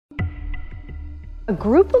A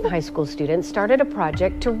group of high school students started a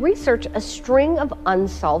project to research a string of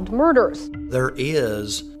unsolved murders. There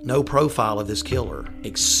is no profile of this killer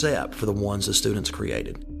except for the ones the students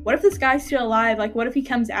created. What if this guy's still alive? Like, what if he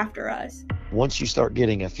comes after us? Once you start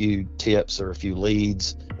getting a few tips or a few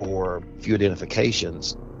leads or a few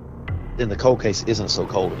identifications, then the cold case isn't so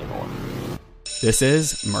cold anymore. This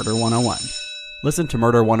is Murder 101. Listen to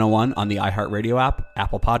Murder 101 on the iHeartRadio app,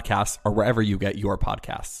 Apple Podcasts, or wherever you get your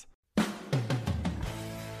podcasts.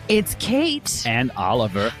 It's Kate. And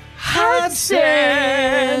Oliver Hudson.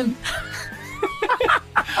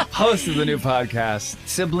 Host of the new podcast,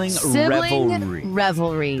 Sibling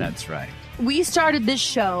Revelry. That's right. We started this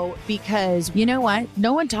show because, you know what?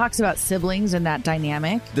 No one talks about siblings and that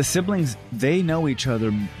dynamic. The siblings, they know each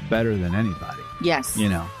other better than anybody. Yes. You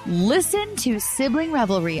know. Listen to Sibling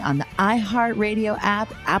Revelry on the iHeartRadio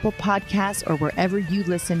app, Apple Podcasts, or wherever you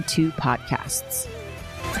listen to podcasts.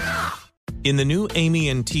 In the new Amy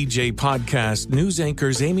and TJ podcast, news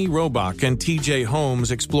anchors Amy Robach and TJ Holmes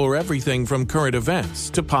explore everything from current events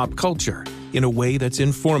to pop culture in a way that's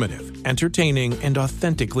informative, entertaining, and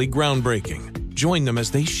authentically groundbreaking. Join them as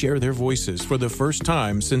they share their voices for the first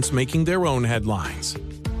time since making their own headlines.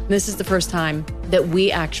 This is the first time that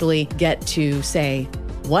we actually get to say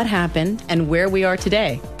what happened and where we are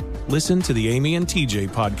today. Listen to the Amy and TJ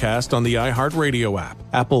podcast on the iHeartRadio app,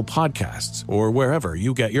 Apple Podcasts, or wherever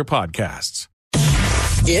you get your podcasts.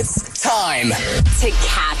 It's time to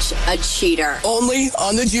catch a cheater. Only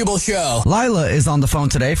on the Jubal Show. Lila is on the phone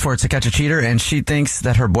today for To Catch a Cheater, and she thinks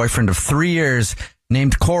that her boyfriend of 3 years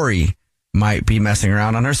named Corey might be messing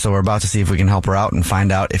around on her. So we're about to see if we can help her out and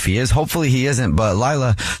find out if he is. Hopefully he isn't. But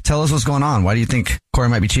Lila, tell us what's going on. Why do you think Corey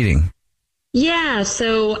might be cheating? Yeah,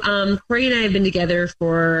 so Corey and I have been together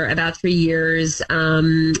for about 3 years,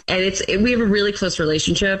 and we have a really close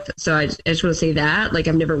relationship. So I just want to say that, like,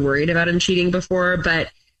 I've never worried about him cheating before.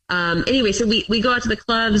 But anyway, so we go out to the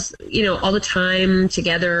clubs, all the time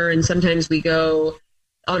together, and sometimes we go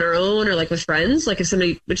on our own or like with friends, like if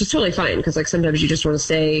somebody, which is totally fine because like sometimes you just want to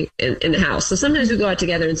stay in the house. So sometimes we go out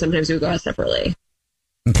together and sometimes we go out separately.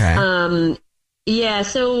 Okay. Yeah,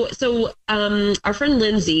 so our friend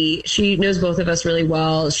Lindsay, she knows both of us really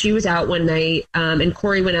well. She was out one night, and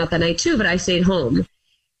Corey went out that night too, but I stayed home.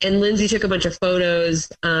 And Lindsay took a bunch of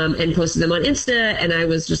photos and posted them on Insta, and I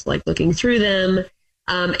was just like looking through them.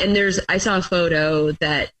 And I saw a photo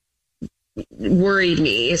that worried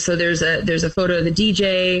me. So there's a photo of the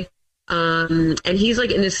DJ, and he's like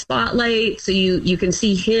in this spotlight, so you can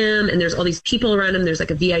see him, and there's all these people around him. There's like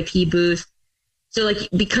a VIP booth. So, like,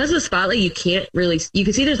 because of the spotlight, you can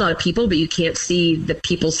see there's a lot of people, but you can't see the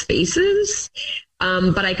people's faces.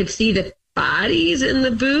 But I could see the bodies in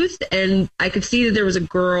the booth, and I could see that there was a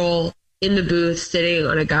girl in the booth sitting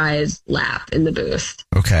on a guy's lap in the booth.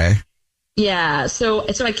 Okay. Yeah. So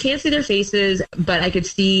I can't see their faces, but I could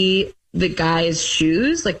see the guy's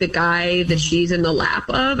shoes, like the guy that she's in the lap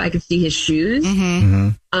of. I could see his shoes.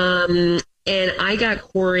 Mm-hmm. And I got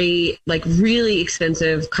Corey like really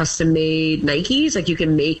expensive custom made Nikes. Like you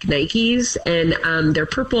can make Nikes, and they're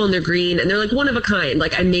purple and they're green and they're like one of a kind.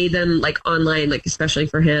 Like I made them like online, like especially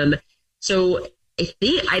for him. So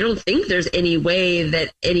I don't think there's any way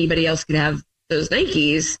that anybody else could have those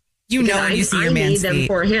Nikes. You know when you see your man's feet. I made them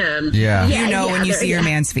for him. Yeah. You know when you see your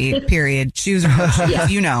man's feet, period. Shoes are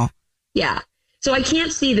shoes, you know. Yeah. So I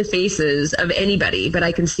can't see the faces of anybody, but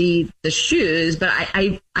I can see the shoes. But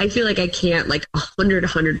I feel like I can't like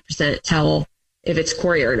 100% tell if it's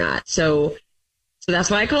Corey or not. So that's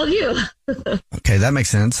why I called you. Okay, that makes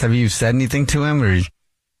sense. Have you said anything to him or?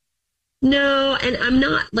 No, and I'm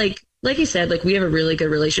not like I said, like we have a really good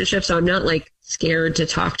relationship, so I'm not like scared to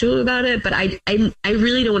talk to him about it. But I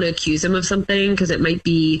really don't want to accuse him of something because it might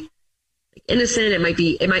be innocent. I might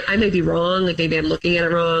be wrong. Like maybe I'm looking at it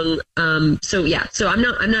wrong. So I'm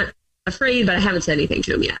not afraid, but I haven't said anything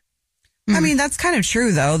to him yet. I mean, that's kind of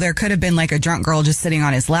true though. There could have been like a drunk girl just sitting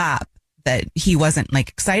on his lap that he wasn't like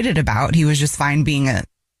excited about. He was just fine being a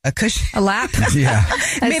cushion, a lap. Yeah.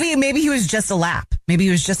 maybe he was just a lap. Maybe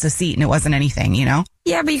he was just a seat and it wasn't anything, you know?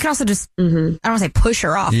 Yeah, but you could also just, I don't want to say push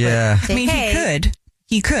her off. Yeah. I mean,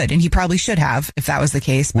 he could, and he probably should have if that was the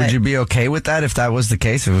case. But would you be okay with that if that was the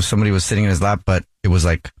case? If somebody was sitting in his lap, but it was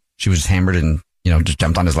like she was just hammered and, just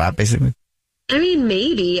jumped on his lap, basically? I mean,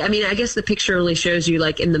 maybe. I mean, I guess the picture only shows you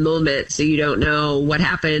like in the moment, so you don't know what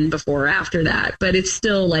happened before or after that. But it's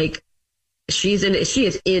still like she is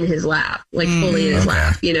in his lap, like fully in his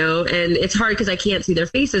lap, and it's hard because I can't see their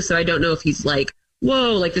faces. So I don't know if he's like,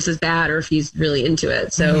 whoa, like this is bad, or if he's really into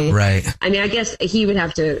it. So, right. I mean, I guess he'd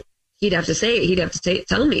have to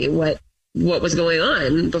tell me what what was going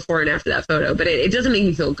on before and after that photo. But it doesn't make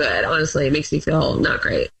me feel good. Honestly, it makes me feel not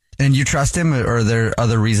great. And you trust him, or are there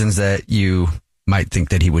other reasons that you might think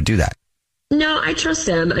that he would do that? No, I trust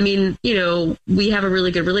him. I mean, we have a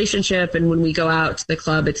really good relationship, and when we go out to the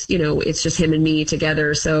club, it's just him and me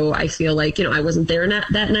together. So I feel like, I wasn't there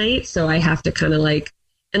that night, so I have to kind of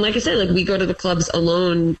and like I said, we go to the clubs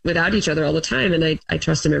alone without each other all the time, and I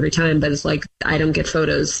trust him every time. But it's like I don't get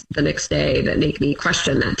photos the next day that make me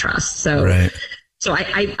question that trust. So, right. So but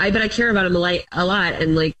I care about him a lot,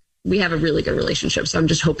 and we have a really good relationship. So I'm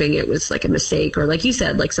just hoping it was a mistake, or like you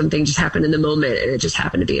said, something just happened in the moment, and it just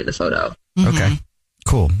happened to be in the photo. Mm-hmm. Okay.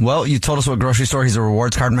 Cool. Well, you told us what grocery store he's a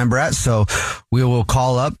rewards card member at, so we will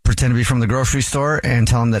call up, pretend to be from the grocery store, and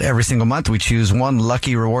tell him that every single month we choose one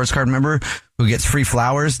lucky rewards card member who gets free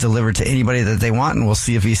flowers delivered to anybody that they want, and we'll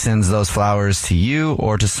see if he sends those flowers to you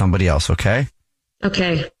or to somebody else, okay?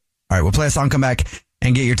 Okay. All right, we'll play a song, come back,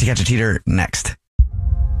 and get your To Catch a Cheater next.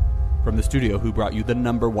 From the studio who brought you the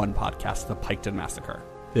 #1 podcast, The Piketon Massacre,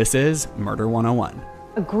 this is Murder 101.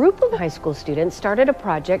 A group of high school students started a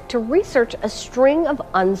project to research a string of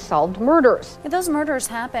unsolved murders. Those murders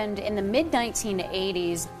happened in the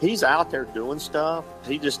mid-1980s. He's out there doing stuff.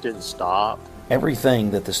 He just didn't stop.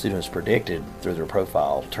 Everything that the students predicted through their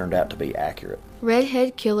profile turned out to be accurate.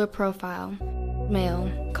 Redhead killer profile.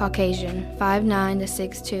 Male, Caucasian, 5'9" to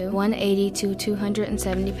 6'2", 180 to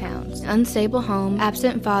 270 pounds. Unstable home,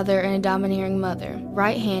 absent father and a domineering mother.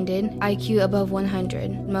 Right-handed, IQ above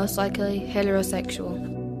 100, most likely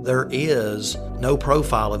heterosexual. There is no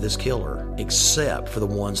profile of this killer except for the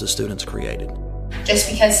ones the students created.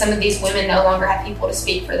 Just because some of these women no longer have people to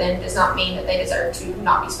speak for them does not mean that they deserve to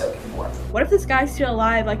not be spoken for. What if this guy's still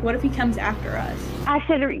alive? What if he comes after us? I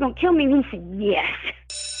said, "Are you going to kill me?" And he said, "Yes."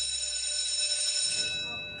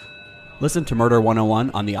 Listen to Murder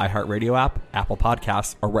 101 on the iHeartRadio app, Apple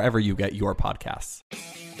Podcasts, or wherever you get your podcasts.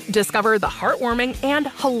 Discover the heartwarming and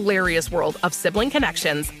hilarious world of sibling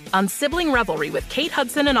connections on Sibling Revelry with Kate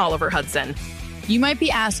Hudson and Oliver Hudson. You might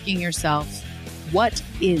be asking yourself, what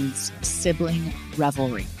is sibling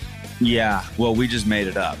revelry? Yeah, well, we just made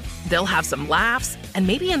it up. They'll have some laughs and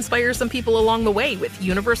maybe inspire some people along the way with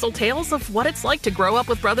universal tales of what it's like to grow up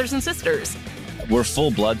with brothers and sisters. We're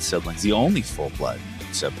full-blood siblings, the only full-blood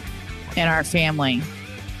sibling. In our family.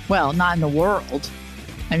 Well, not in the world.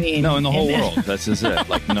 I mean... No, in the whole world. That's just it.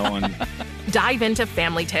 No one... Dive into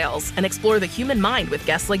family tales and explore the human mind with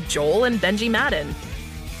guests like Joel and Benji Madden.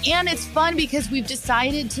 And it's fun because we've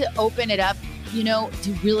decided to open it up,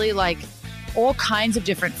 to really all kinds of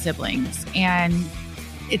different siblings. And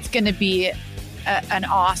it's going to be an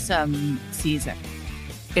awesome season.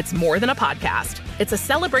 It's more than a podcast. It's a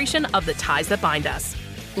celebration of the ties that bind us.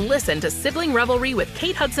 Listen to Sibling Revelry with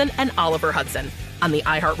Kate Hudson and Oliver Hudson on the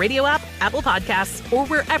iHeartRadio app, Apple Podcasts, or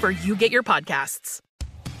wherever you get your podcasts.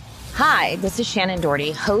 Hi, this is Shannon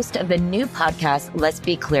Doherty, host of the new podcast, Let's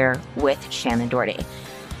Be Clear with Shannon Doherty.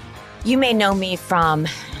 You may know me from,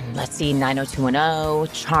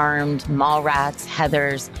 90210, Charmed, Mallrats,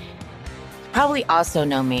 Heathers. Probably also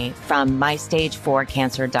know me from my stage 4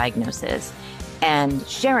 cancer diagnosis and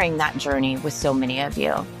sharing that journey with so many of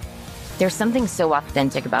you. There's something so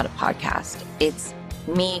authentic about a podcast. It's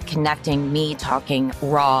me connecting, me talking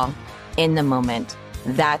raw in the moment.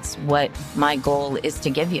 That's what my goal is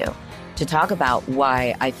to give you, to talk about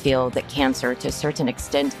why I feel that cancer to a certain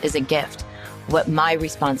extent is a gift, what my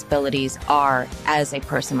responsibilities are as a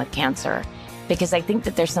person with cancer, because I think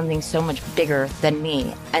that there's something so much bigger than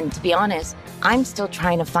me. And to be honest, I'm still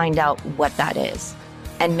trying to find out what that is.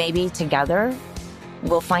 And maybe together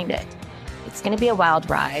we'll find it. It's going to be a wild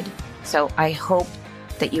ride. So I hope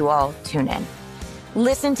that you all tune in.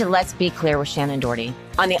 Listen to Let's Be Clear with Shannon Doherty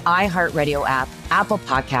on the iHeartRadio app, Apple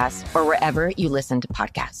Podcasts, or wherever you listen to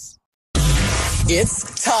podcasts.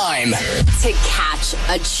 It's time to catch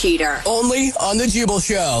a cheater. Only on the Jubal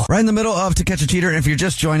Show. Right in the middle of To Catch a Cheater. And if you're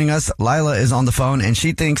just joining us, Lila is on the phone and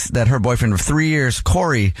she thinks that her boyfriend of 3 years,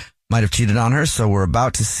 Corey, might have cheated on her. So we're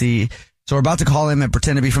about to call him and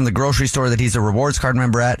pretend to be from the grocery store that he's a rewards card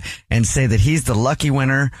member at and say that he's the lucky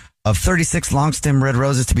winner of 36 long stem red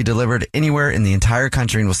roses to be delivered anywhere in the entire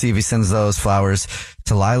country. And we'll see if he sends those flowers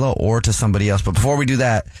to Lila or to somebody else. But before we do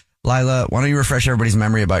that, Lila, why don't you refresh everybody's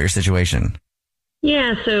memory about your situation?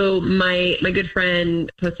 Yeah, so my good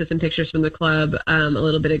friend posted some pictures from the club a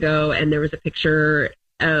little bit ago, and there was a picture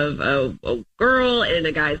of a girl in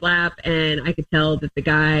a guy's lap, and I could tell that the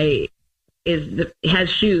guy has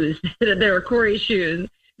shoes. They were Corey's shoes.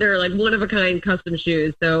 They're one-of-a-kind custom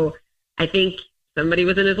shoes. So I think somebody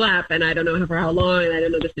was in his lap, and I don't know for how long, and I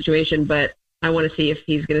don't know the situation, but I want to see if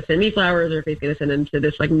he's going to send me flowers or if he's going to send them to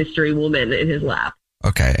this mystery woman in his lap.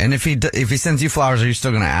 Okay. And if he sends you flowers, are you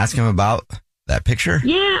still going to ask him about that picture?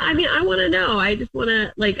 Yeah, I mean, I want to know. I just want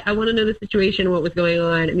to, I want to know the situation, what was going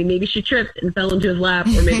on. I mean, maybe she tripped and fell into his lap,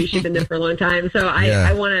 or maybe she's been there for a long time. So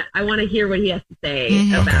I want to hear what he has to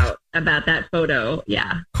say about that photo.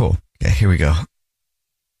 Yeah. Cool. Okay, here we go.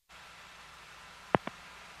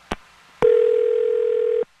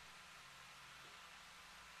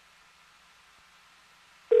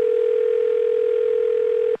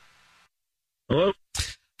 Hello?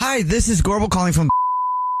 Hi, this is Gorbel calling from...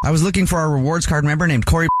 I was looking for our rewards card member named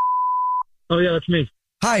Corey. Oh, yeah, that's me.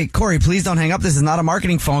 Hi, Corey, please don't hang up. This is not a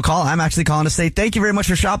marketing phone call. I'm actually calling to say thank you very much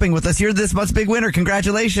for shopping with us. You're this month's big winner.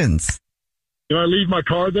 Congratulations. Did I leave my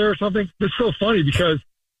card there or something? It's so funny because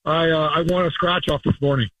I won a scratch off this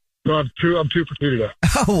morning. So I'm 2 for 2 today.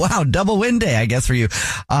 Oh, wow. Double win day, I guess, for you.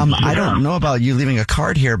 I don't know about you leaving a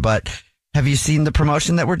card here, but have you seen the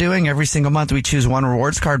promotion that we're doing? Every single month, we choose one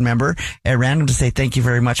rewards card member at random to say thank you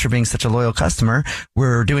very much for being such a loyal customer.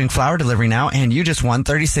 We're doing flower delivery now, and you just won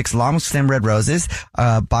 36 long stem red roses,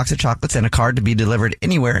 a box of chocolates, and a card to be delivered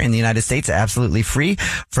anywhere in the United States, absolutely free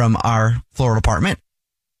from our floral department.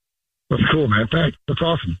 That's cool, man. Thanks. That's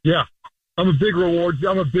awesome. Yeah. I'm a big rewards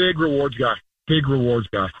guy. Big rewards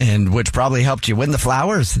guy. And which probably helped you win the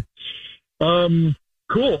flowers. Cool.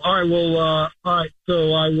 All right. Well, all right.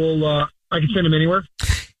 So I can send them anywhere?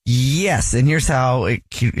 Yes, and here's how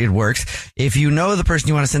it works. If you know the person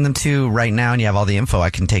you want to send them to right now and you have all the info, I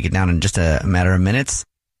can take it down in just a matter of minutes.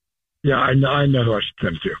 Yeah, I know who I should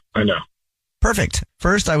send it to. I know. Perfect.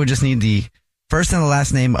 First, I would just need the first and the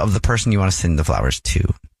last name of the person you want to send the flowers to.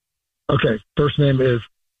 Okay. First name is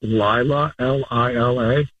Lila,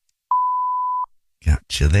 Lila.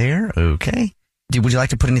 Gotcha there. Okay. Would you like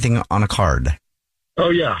to put anything on a card? Oh,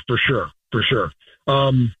 yeah, for sure.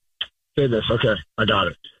 Say this. Okay, I got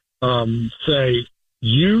it. Say,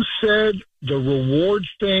 you said the rewards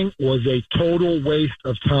thing was a total waste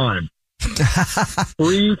of time.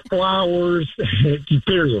 Free flowers,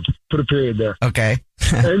 period. Put a period there. Okay.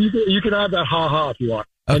 And you can add that ha-ha if you want.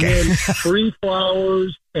 Okay. And then free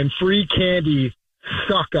flowers and free candy,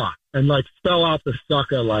 sucka. And spell out the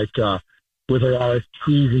sucka with a lot of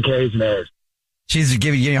T's and K's and A's. She's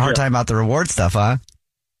giving you a hard time about the reward stuff, huh?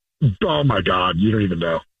 Oh my God, you don't even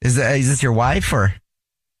know. Is this your wife or?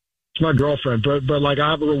 It's my girlfriend, but I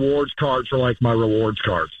have a rewards card for my rewards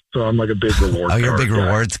cards. So I'm a big rewards. Oh, you're a big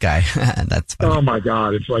rewards guy. That's funny. Oh my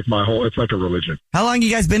God, it's like a religion. How long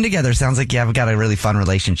you guys been together? Sounds like you have got a really fun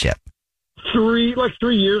relationship. 3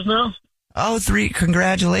 years now. Oh, 3.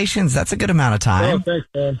 Congratulations. That's a good amount of time. Oh, thanks,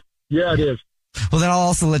 man. Yeah, it is. Well, then I'll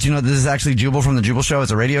also let you know this is actually Jubal from the Jubal Show.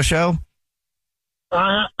 It's a radio show.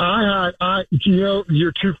 You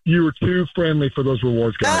were too friendly for those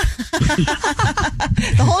rewards guys.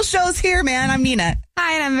 The whole show's here, man. I'm Nina.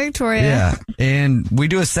 Hi, and I'm Victoria. Yeah, and we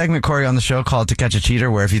do a segment, Corey, on the show called To Catch a Cheater,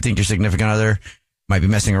 where if you think your significant other might be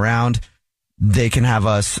messing around, they can have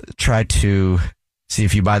us try to see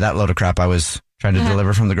if you buy that load of crap I was trying to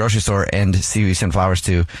deliver from the grocery store and see if you send flowers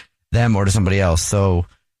to them or to somebody else. So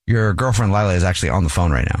your girlfriend, Lila, is actually on the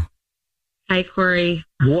phone right now. Hi, Corey.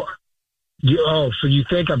 What? So you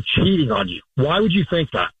think I'm cheating on you? Why would you think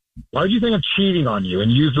that? Why would you think I'm cheating on you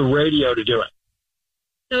and use the radio to do it?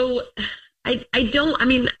 So I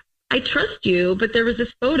trust you, but there was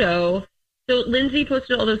this photo. So Lindsay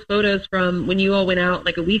posted all those photos from when you all went out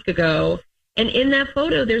a week ago. And in that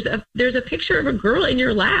photo, there's a picture of a girl in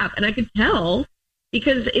your lap. And I could tell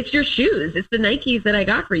because it's your shoes. It's the Nikes that I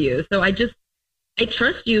got for you. So I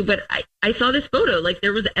trust you, but I saw this photo.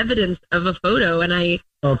 There was evidence of a photo, and I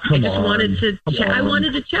wanted to check. I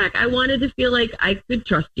wanted to check. I wanted to feel like I could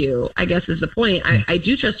trust you, I guess is the point. I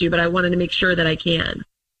do trust you, but I wanted to make sure that I can.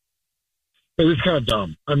 It was kind of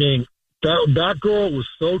dumb. I mean, that girl was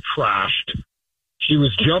so trashed. She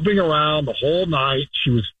was jumping around the whole night.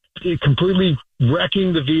 She was completely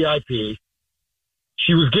wrecking the VIP.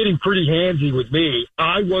 She was getting pretty handsy with me.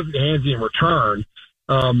 I wasn't handsy in return.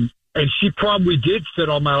 And she probably did sit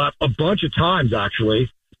on my lap a bunch of times,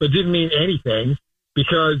 actually, but didn't mean anything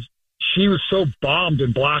because she was so bombed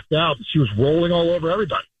and blacked out that she was rolling all over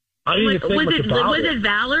everybody. I didn't even think much about it. Was it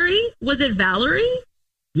Valerie? Was it Valerie?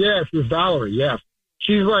 Yes, it was Valerie, yes.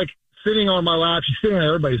 She's sitting on my lap. She's sitting on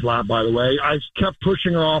everybody's lap, by the way. I kept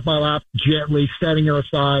pushing her off my lap gently, setting her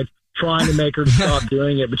aside, trying to make her to stop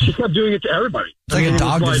doing it, but she kept doing it to everybody. It's like a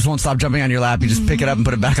dog that just won't stop jumping on your lap. You just pick it up and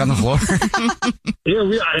put it back on the floor.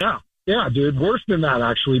 Yeah, dude. Worse than that,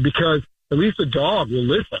 actually, because at least the dog will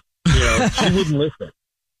listen. She wouldn't listen.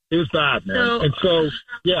 It was bad, man. And so,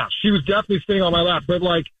 yeah, she was definitely sitting on my lap, but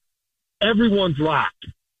everyone's lap.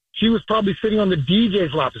 She was probably sitting on the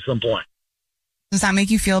DJ's lap at some point. Does that make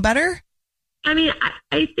you feel better? I mean,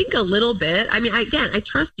 I think a little bit. I mean, I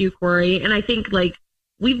trust you, Corey. And I think, like,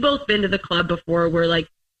 we've both been to the club before where, like,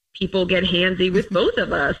 people get handsy with both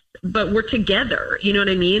of us, but we're together. You know what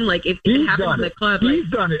I mean? Like, if it happens in the club. He's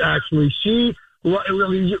done it, actually. You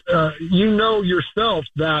know yourself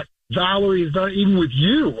that Valerie is done even with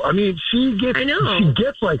you. I mean, she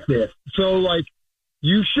gets like this. So, like,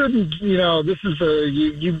 you shouldn't, this is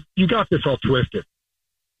you got this all twisted.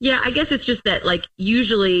 Yeah, I guess it's just that, like,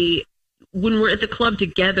 usually when we're at the club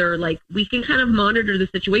together, like, we can kind of monitor the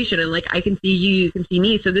situation, and, like, I can see you, you can see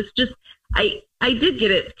me. So this just, I did get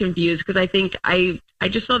it confused because I think I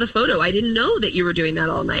just saw the photo. I didn't know that you were doing that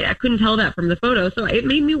all night. I couldn't tell that from the photo, so it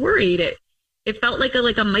made me worried. It felt like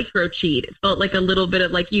a micro cheat. It felt like a little bit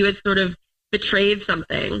of, like, you had sort of betrayed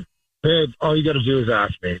something. Babe, all you got to do is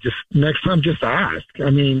ask me. Just next time, just ask. I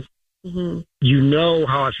mean, you know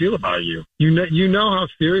how I feel about you. You know how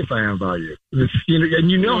serious I am about you. And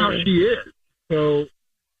you know how she is. So,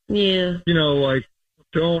 yeah, like,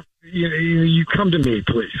 don't you come to me,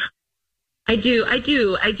 please. I do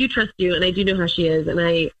trust you, and I do know how she is, and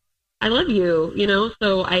I love you,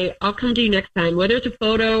 so I'll come to you next time, whether it's a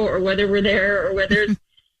photo or whether we're there or whether it's,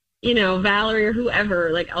 Valerie or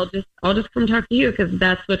whoever. Like, I'll just come talk to you because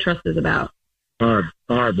that's what trust is about. All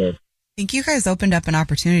right, babe. I think you guys opened up an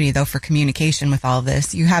opportunity, though, for communication with all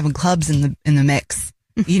this. You have clubs in the mix.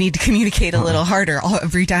 You need to communicate a little harder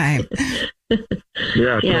every time.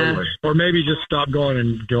 Yeah, totally. Or maybe just stop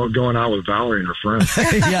going out with Valerie and her friends.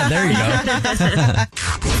 Yeah, there you go.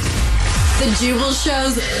 The Jubal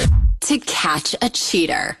Show's To Catch a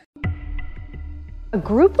Cheater. A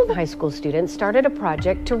group of high school students started a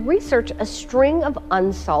project to research a string of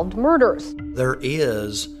unsolved murders. There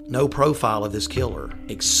is no profile of this killer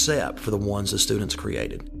except for the ones the students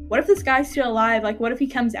created. What if this guy's still alive? Like, what if he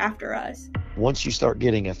comes after us? Once you start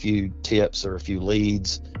getting a few tips or a few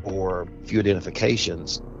leads or a few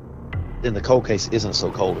identifications, then the cold case isn't so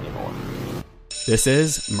cold anymore. This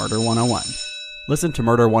is Murder 101. Listen to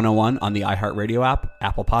Murder 101 on the iHeartRadio app,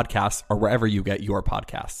 Apple Podcasts, or wherever you get your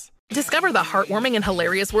podcasts. Discover the heartwarming and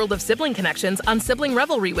hilarious world of sibling connections on Sibling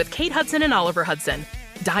Revelry with Kate Hudson and Oliver Hudson.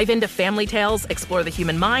 Dive into family tales, explore the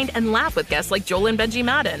human mind, and laugh with guests like Joel and Benji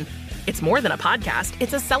Madden. It's more than a podcast,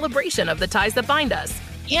 it's a celebration of the ties that bind us.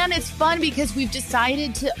 And it's fun because we've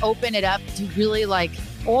decided to open it up to really, like,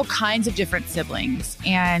 all kinds of different siblings.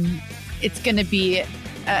 And it's going to be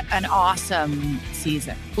an awesome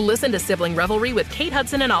season. Listen to Sibling Revelry with Kate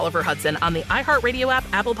Hudson and Oliver Hudson on the iHeartRadio app,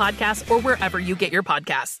 Apple Podcasts, or wherever you get your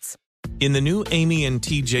podcasts. In the new Amy and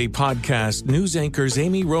TJ podcast, news anchors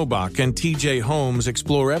Amy Robach and TJ Holmes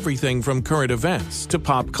explore everything from current events to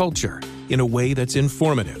pop culture in a way that's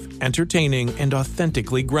informative, entertaining, and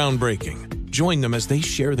authentically groundbreaking. Join them as they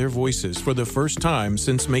share their voices for the first time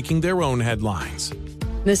since making their own headlines.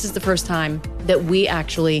 This is the first time that we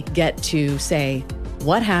actually get to say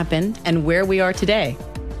what happened and where we are today.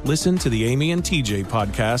 Listen to the Amy and TJ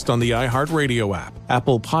podcast on the iHeartRadio app,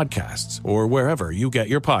 Apple Podcasts, or wherever you get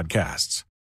your podcasts.